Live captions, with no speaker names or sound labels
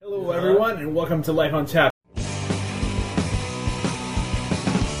Hello, everyone, and welcome to Life on Tap. Meet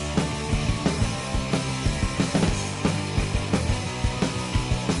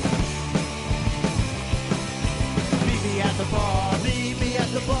me at the bar, meet me at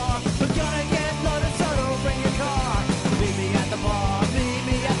the bar. We're gonna get loaded, so don't bring your car. Meet me at the bar, meet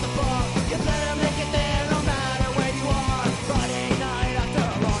me at the bar. You better make it there no matter where you are. Friday night after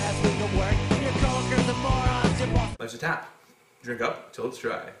a long ass week of work. Your coworkers and morons, your boss. Life's a tap. Drink up till it's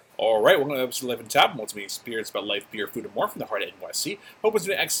dry. All right, welcome to episode 11 Tap, multimedia experience about life, beer, food, and more from the heart of NYC. Hope it's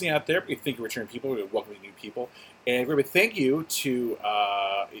been excellent out there. We thank you, returning people. We're welcoming new people. And we're going to thank you to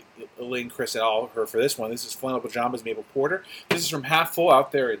Elaine, Chris, and all her for this one. This is Flannel Pajamas Maple Porter. This is from Half Full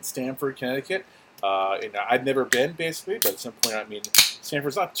out there in Stamford, Connecticut. And I've never been, basically, but at some point, I mean,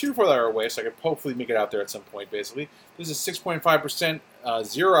 Stamford's not too far away, so I could hopefully make it out there at some point, basically. This is 6.5%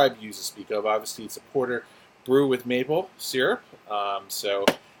 zero IBUs to speak of. Obviously, it's a porter brew with maple syrup. So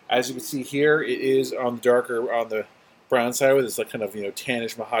as you can see here, it is on the darker, on the brown side with this like kind of, you know,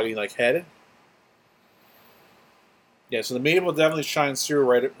 tannish mahogany-like head. Yeah, so the maple definitely shines through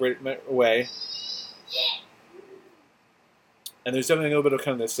right away. And there's definitely a little bit of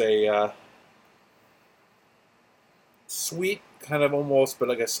kind of this sweet, kind of almost, but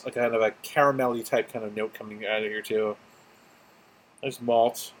like a kind of a caramelly type kind of note coming out of here too. There's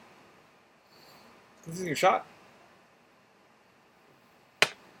malt. This is your shot.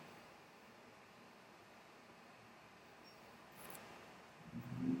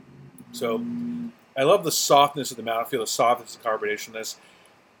 So, I love the softness of the mouthfeel, the softness, the carbonation of this.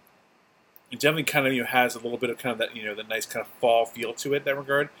 It definitely kind of, you know, has a little bit of kind of that, you know, the nice kind of fall feel to it in that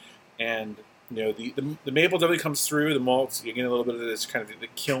regard. And, you know, the maple definitely comes through, the malts, you get a little bit of this kind of the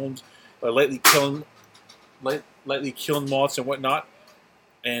kilned, lightly kilned malts and whatnot.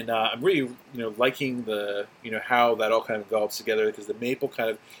 And I'm really, you know, liking the, you know, how that all kind of gallops together, because the maple kind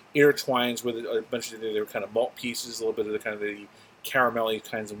of intertwines with a bunch of the other kind of malt pieces, a little bit of the kind of the caramelly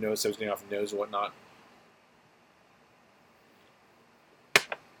kinds of notes that was getting off the nose and whatnot.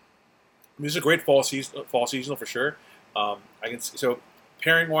 This is a great fall seasonal for sure. I can so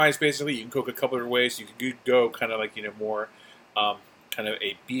pairing wise, basically, you can cook a couple of ways. You could go kind of like, you know, more kind of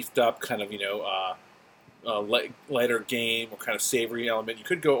a beefed up kind of, you know, lighter game or kind of savory element. You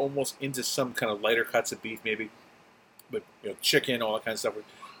could go almost into some kind of lighter cuts of beef maybe, but, you know, chicken, all that kind of stuff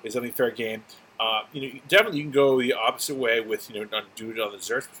is definitely fair game. You know, definitely you can go the opposite way with, you know, do it on the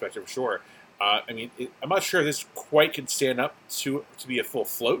desserts perspective for sure. I mean, I'm not sure if this quite can stand up to be a full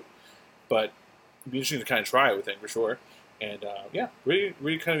float, but it'd be interesting to kind of try it, I think, for sure. And yeah,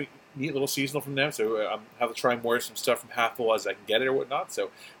 really kind of neat little seasonal from them. So I'm have to try more some stuff from Half Full as I can get it or whatnot. So,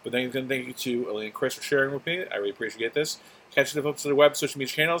 but thank you to Elaine and Chris for sharing with me. I really appreciate this. Catch the folks on the web, social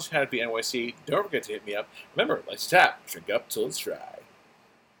media channels, how to be NYC. Don't forget to hit me up. Remember, let's tap, drink up till it's dry.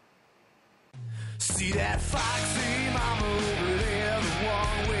 See that foxy mama over there, the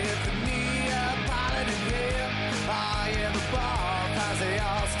one with the Neapolitan hair. I am the bar, as they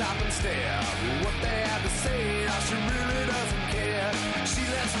all stop and stare. What they have to say, now she really doesn't care. She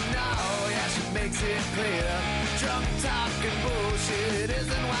lets them know, yeah, she makes it clear. Drunk talking bullshit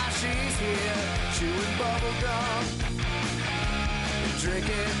isn't why she's here. Chewing bubble gum and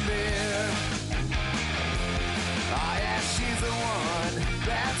drinking beer. Oh yeah, she's the one,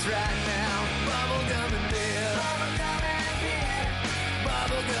 that's right.